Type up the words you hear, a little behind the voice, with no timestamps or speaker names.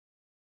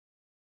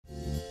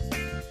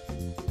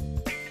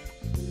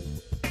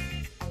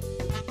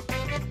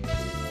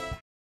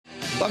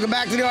Welcome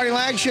back to the Artie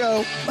Lange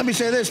Show. Let me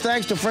say this.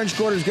 Thanks to French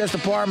Quarter's Guest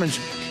Apartments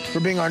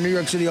for being our New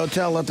York City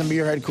hotel. Let them be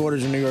your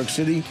headquarters in New York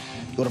City.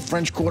 Go to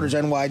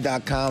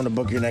FrenchQuartersNY.com to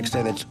book your next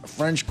stay. That's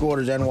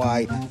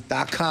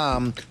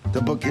FrenchQuartersNY.com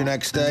to book your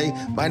next stay.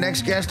 My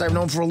next guest I've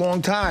known for a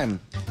long time.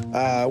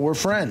 We're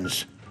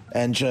friends.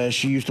 And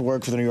she used to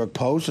work for the New York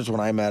Post. That's when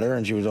I met her,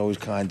 and she was always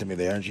kind to me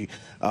there. And she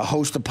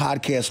hosts a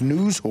podcast,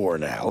 News Whore,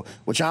 now,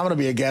 which I'm going to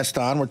be a guest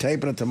on. We're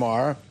taping it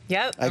tomorrow.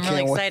 Yep, I'm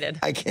really excited.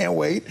 I can't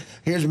wait.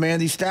 Here's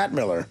Mandy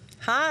Stadtmiller.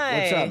 Hi.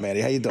 What's up,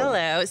 Mandy? How you doing?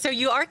 Hello. So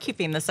you are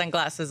keeping the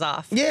sunglasses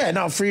off. Yeah,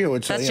 no, for you.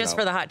 That's just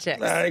for the hot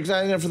chicks.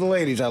 Exactly. For the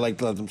ladies, I like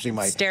to let them see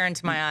my... Stare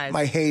into my eyes.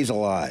 My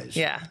hazel eyes.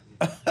 Yeah.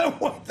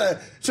 What the?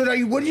 So now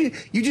what did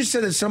you just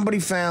said that somebody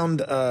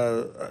found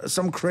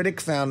some critic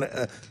found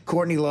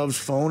Courtney Love's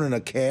phone in a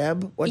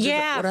cab? What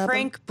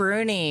Frank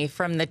Bruni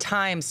from the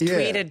Times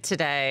tweeted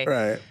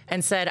today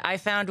and said, "I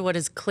found what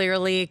is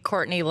clearly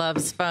Courtney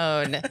Love's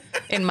phone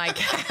in my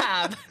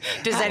cab.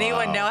 Does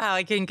anyone know how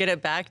I can get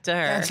it back to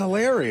her?" That's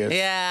hilarious.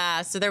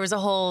 Yeah. So there was a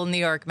whole New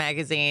York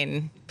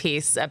Magazine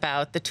piece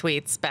about the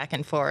tweets back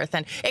and forth,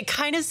 and it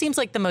kind of seems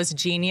like the most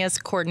genius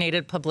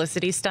coordinated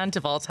publicity stunt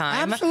of all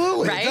time.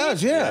 Absolutely, right? It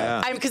does,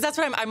 yeah. Because that's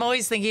what I'm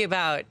always thinking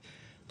about,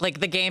 like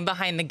the game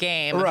behind the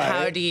game. Right.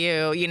 How do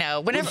you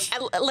know, whenever,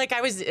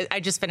 I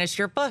just finished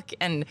your book,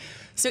 and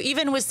so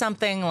even with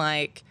something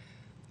like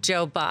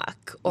Joe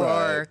Buck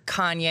or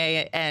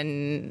Kanye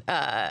and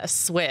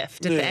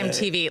Swift at the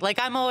MTV. Like,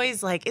 I'm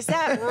always like, is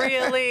that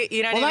really,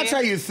 you know what I mean? Well, that's how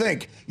you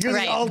think. You're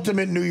the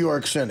ultimate New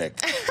York cynic,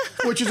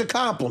 which is a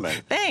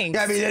compliment. Thanks.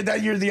 Yeah, I mean,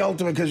 you're the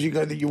ultimate because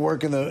you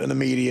work in the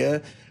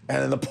media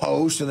and in the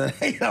Post, and then,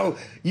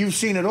 you've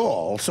seen it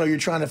all, so you're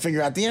trying to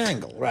figure out the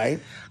angle, right?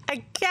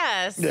 I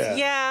guess,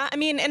 yeah. I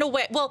mean, in a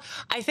way, well,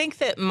 I think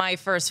that my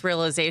first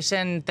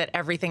realization that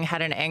everything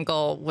had an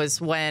angle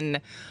was when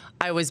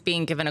I was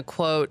being given a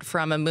quote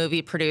from a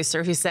movie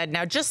producer who said,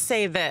 "Now just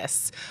say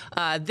this,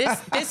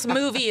 this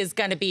movie is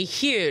going to be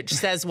huge,"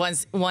 says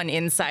one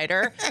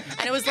insider.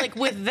 And it was like,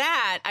 with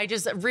that, I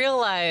just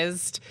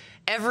realized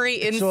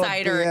every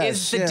insider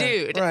is the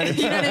dude. Right.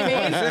 You know what I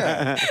mean?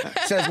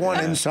 Says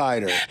one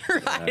insider.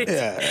 Right.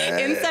 Yeah.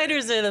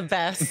 Insiders are the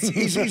best.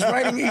 He's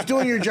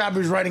doing your job.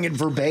 He's writing it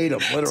verbatim,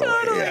 literally.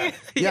 Totally.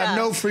 You have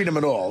no freedom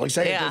at all. Like,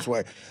 say it this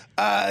way.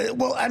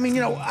 Well, I mean,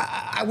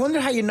 I wonder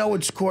how you know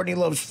it's Courtney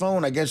Love's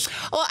phone, I guess.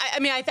 Well, I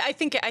mean, I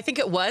think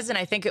it was, and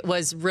I think it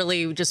was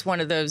really just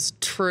one of those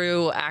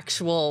true,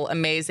 actual,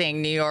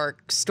 amazing New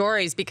York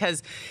stories,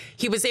 because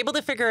he was able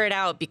to figure it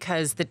out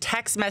because the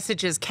text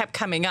messages kept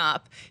coming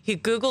up. He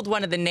Googled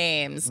one of the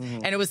names,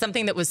 and it was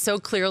something that was so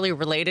clearly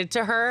related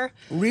to her.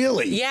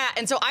 Really? Yeah,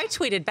 and so I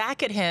tweeted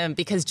back at him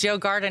because Joe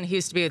Garden, who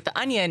used to be with The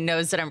Onion,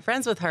 knows that I'm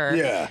friends with her.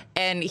 Yeah.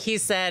 And he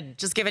said,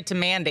 "Just give it to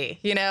Mandy,"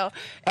 And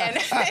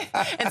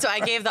and so I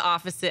gave the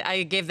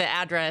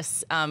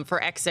address for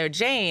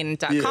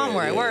xojane.com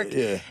where I work.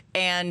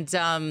 And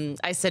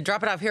I said,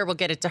 "Drop it off here, we'll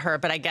get it to her."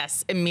 But I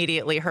guess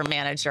immediately her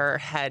manager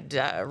had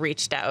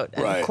reached out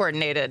and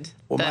coordinated.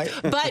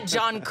 But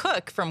John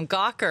Cook from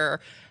Gawker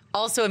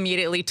also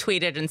immediately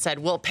tweeted and said,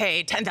 "We'll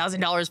pay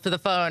 $10,000 for the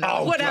phone,"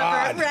 or whatever,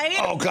 God. right?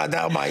 Oh, God,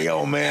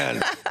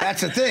 man.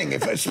 That's the thing.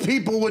 If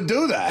people would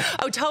do that.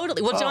 Oh,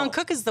 totally. Well, John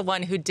Cook is the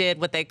one who did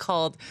what they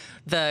called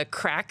the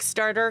Crack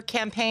Starter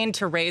campaign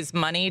to raise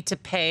money to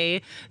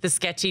pay the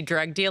sketchy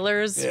drug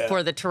dealers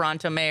for the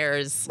Toronto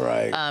mayor's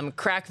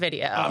crack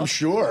video. I'm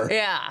sure.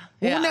 Yeah.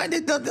 Well,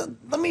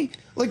 let me,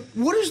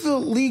 what is the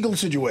legal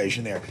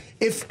situation there?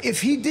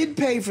 If he did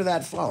pay for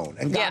that phone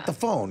and got the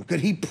phone, could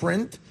he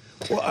print?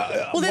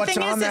 Well, the what's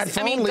thing on is, that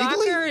phone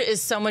legally? Gawker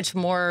is so much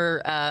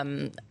more,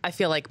 I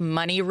feel like,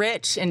 money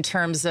rich in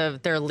terms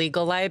of their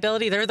legal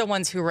liability. They're the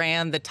ones who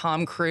ran the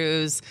Tom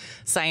Cruise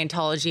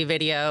Scientology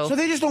video. So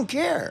they just don't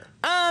care.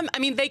 I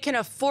mean, they can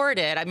afford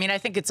it. I mean, I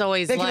think it's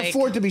always they can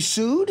afford to be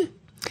sued?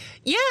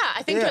 Yeah,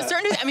 I think to a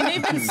certain. I mean,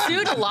 they've been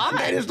sued a lot.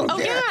 They just don't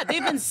care. Yeah,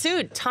 they've been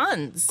sued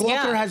tons.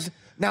 Gawker has.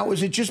 Now,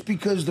 is it just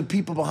because the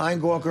people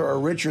behind Gawker are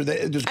richer? I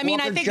mean,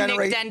 I think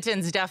Nick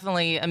Denton's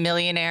definitely a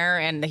millionaire,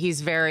 and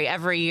he's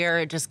every year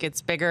it just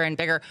gets bigger and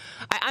bigger.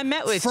 I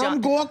met with From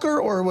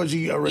Gawker, or was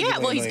he originally? Yeah,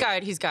 well, he's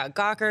got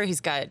Gawker,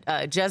 he's got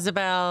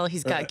Jezebel,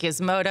 he's got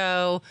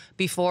Gizmodo.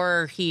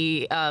 Before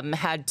he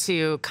had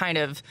to kind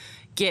of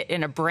get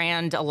in a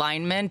brand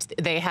alignment,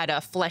 they had a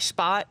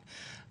Fleshbot.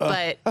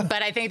 But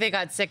I think they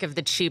got sick of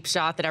the cheap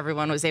shot that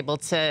everyone was able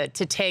to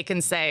take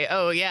and say,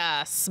 "Oh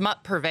yeah,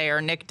 smut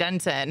purveyor Nick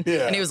Denton,"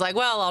 and he was like,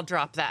 "Well, I'll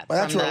drop that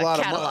from the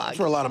catalog." That's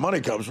where a lot of money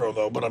comes from,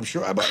 though. But I'm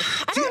sure. I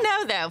don't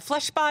know though.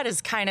 Fleshbot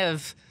is kind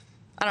of.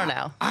 I don't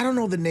know. I don't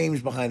know the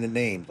names behind the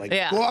names. Like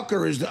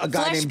Gawker is a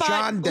guy named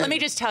John Denton. Let me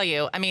just tell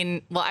you. I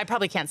mean, well, I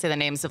probably can't say the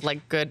names of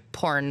like good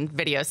porn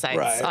video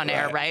sites on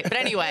air, right? But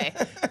anyway,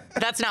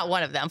 that's not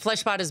one of them.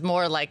 Fleshbot is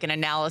more like an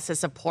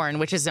analysis of porn,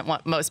 which isn't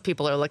what most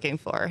people are looking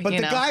for. But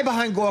the guy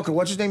behind Gawker,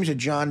 what's his name? You said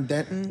John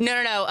Denton?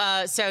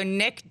 No. So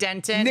Nick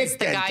Denton is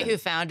the guy who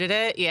founded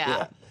it.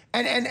 Yeah.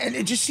 And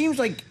it just seems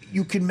like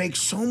you can make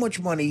so much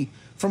money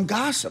from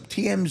gossip.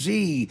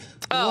 TMZ,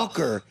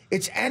 Walker.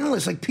 It's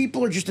endless. Like,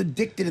 people are just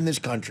addicted in this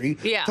country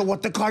to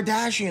what the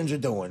Kardashians are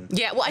doing.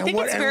 Yeah, well, I think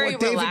it's very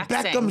relaxing. David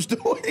Beckham's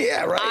doing.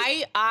 Yeah,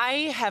 right.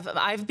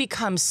 I've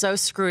become so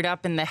screwed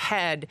up in the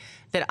head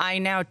that I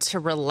now, to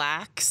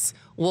relax,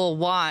 will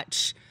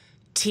watch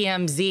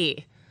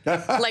TMZ.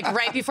 Like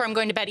right before I'm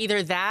going to bed,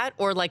 either that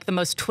or like the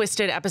most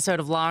twisted episode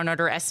of Law and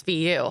Order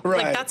SVU.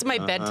 Right. Like that's my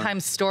bedtime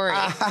story.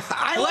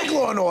 I like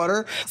Law and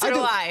Order. So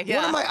do I. Yeah.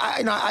 One of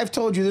my, I've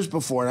told you this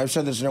before, and I've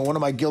said this. One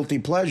of my guilty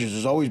pleasures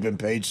has always been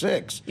Page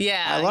Six.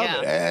 Yeah, I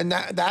love it, and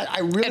that I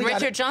really. And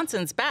Richard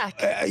Johnson's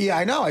back. Yeah,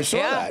 I know. I saw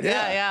that.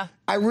 Yeah.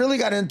 I really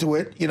got into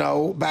it,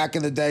 back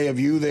in the day of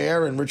you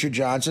there and Richard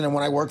Johnson, and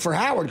when I worked for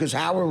Howard, because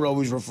Howard would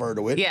always refer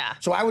to it. Yeah.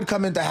 So I would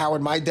come into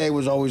Howard. My day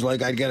was always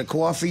like I'd get a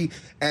coffee,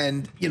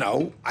 and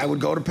I would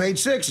go to Page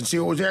Six and see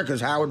what was there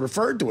because Howard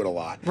referred to it a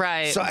lot.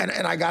 Right. So and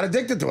I got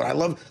addicted to it. I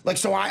love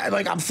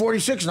I'm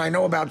 46 and I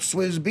know about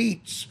Swizz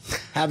Beats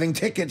having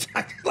tickets.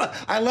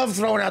 I love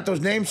throwing out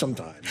those names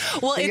sometimes.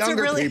 Well, the it's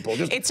younger a really, people.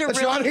 Just, it's a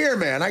really. I'm here,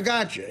 man. I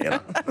got you.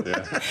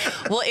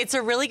 Well, it's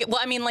a really. Well,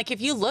 I mean, like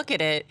if you look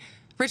at it.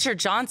 Richard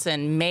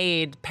Johnson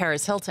made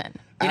Paris Hilton.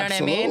 You know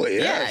Absolutely, what I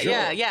mean? Yeah,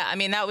 sure. Yeah. I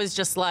mean, that was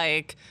just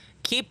like,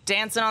 keep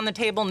dancing on the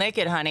table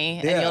naked, honey,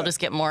 and you'll just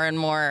get more and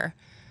more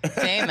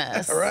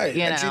famous. Right,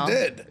 and she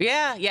did.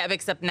 Yeah,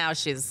 except now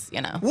she's,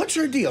 What's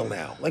her deal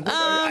now? Like,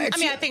 I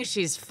think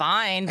she's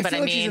fine, but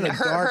I mean,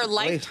 her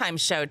Lifetime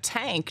show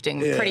tanked and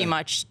pretty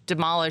much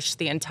demolished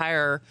the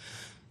entire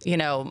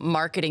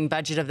marketing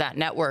budget of that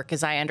network,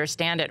 as I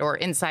understand it, or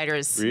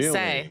insiders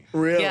say.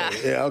 Really? Yeah.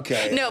 Yeah,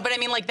 okay. No, but I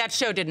mean, like, that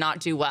show did not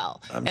do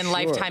well. I'm and sure.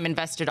 Lifetime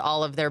invested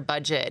all of their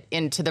budget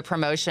into the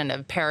promotion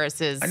of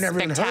Paris's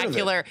spectacular. Even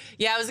heard of it.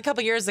 Yeah, it was a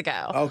couple years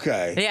ago.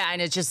 Okay. Yeah,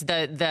 and it's just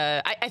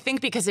I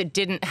think because it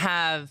didn't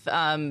have,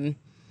 I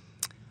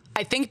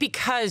think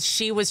because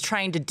she was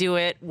trying to do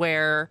it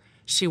where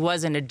she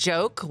wasn't a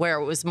joke, where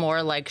it was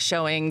more like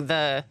showing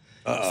the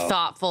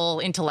thoughtful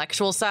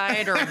intellectual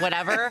side or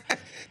whatever.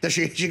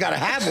 She got to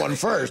have one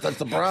first. That's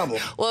the problem.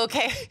 Well,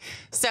 okay.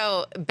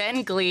 So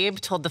Ben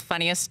Glebe told the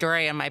funniest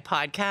story on my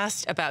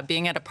podcast about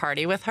being at a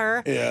party with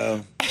her.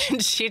 Yeah.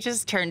 And she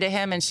just turned to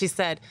him and she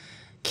said,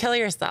 "Kill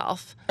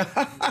yourself."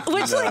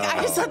 Which, I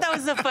just thought that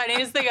was the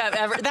funniest thing I've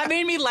ever. That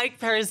made me like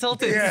Paris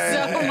Hilton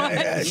so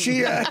much.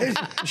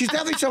 Yeah. She's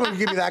definitely someone who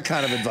give you that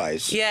kind of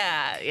advice.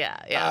 Yeah.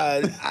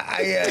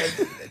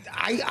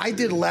 I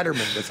did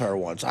Letterman with her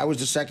once. I was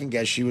the second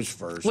guest. She was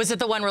first. Was it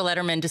the one where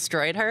Letterman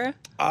destroyed her?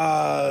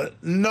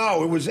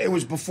 No, it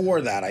was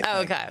before that. I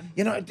think.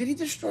 Oh, okay. Did he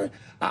destroy?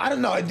 I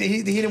don't know.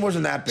 He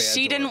wasn't that bad.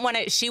 She didn't want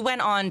to. She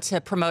went on to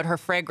promote her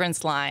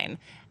fragrance line.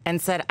 And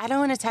said, "I don't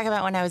want to talk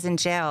about when I was in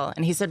jail."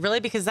 And he said,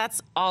 "Really? Because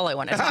that's all I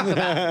want to talk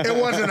about." It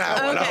wasn't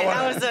that one. Okay,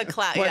 that was a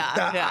class.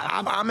 Yeah.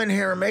 I'm in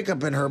hair and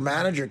makeup, and her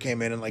manager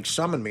came in and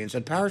summoned me and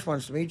said, "Paris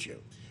wants to meet you."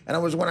 And it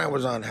was when I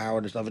was on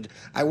Howard and stuff.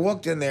 I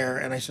walked in there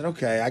and I said,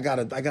 "Okay, I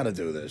gotta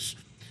do this."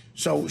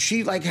 So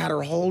she had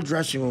her whole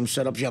dressing room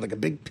set up. She had a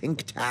big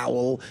pink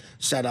towel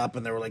set up,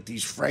 and there were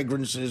these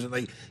fragrances.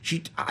 And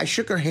I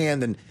shook her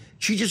hand and.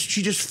 She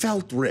just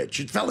felt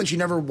rich. It felt like she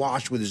never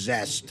washed with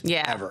zest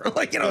ever.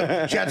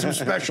 She had some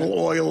special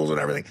oils and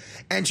everything.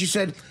 And she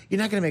said, "You're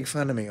not going to make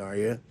fun of me, are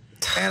you?"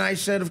 And I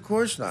said, "Of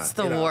course not." It's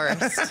the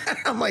worst.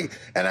 I'm like,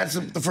 and that's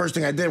the first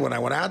thing I did when I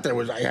went out there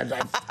was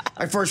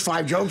my first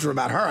 5 jokes were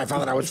about her. I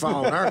found that I was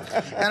following her.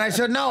 And I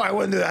said, "No, I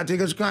wouldn't do that." He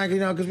goes,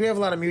 because we have a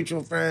lot of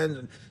mutual friends.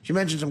 And she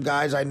mentioned some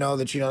guys I know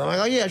that she knows. I'm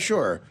like, "Oh, yeah,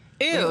 sure."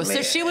 Ew.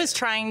 So she was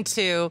trying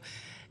to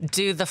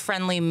do the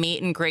friendly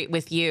meet and greet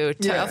with you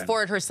to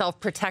afford herself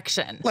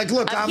protection. Look,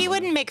 he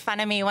wouldn't make fun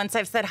of me once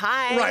I've said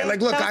hi. Right,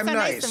 look, I'm so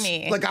nice. To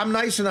me. I'm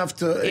nice enough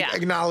to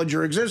acknowledge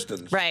your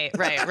existence. Right.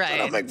 So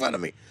don't make fun of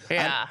me.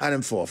 Yeah. I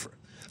didn't fall for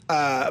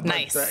it.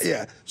 Nice.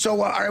 Yeah.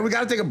 So, all right, we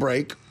got to take a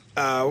break.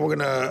 We're going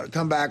to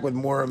come back with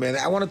more, man.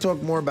 I want to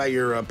talk more about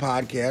your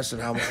podcast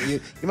and how you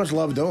must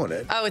love doing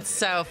it. Oh, it's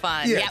so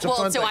fun. Yeah, it's a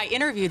fun thing. I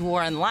interviewed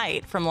Warren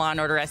Light from Law &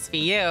 Order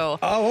SVU.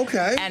 Oh,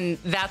 okay. And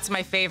that's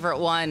my favorite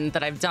one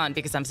that I've done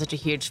because I'm such a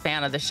huge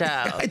fan of the show.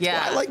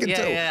 I like it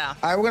too. Yeah.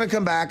 All right, we're going to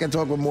come back and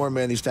talk with more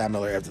Mandy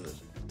Stadtmiller after this.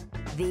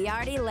 The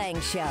Artie Lange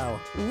Show,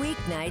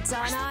 weeknights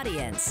on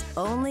Audience,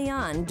 only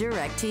on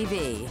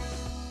DirecTV.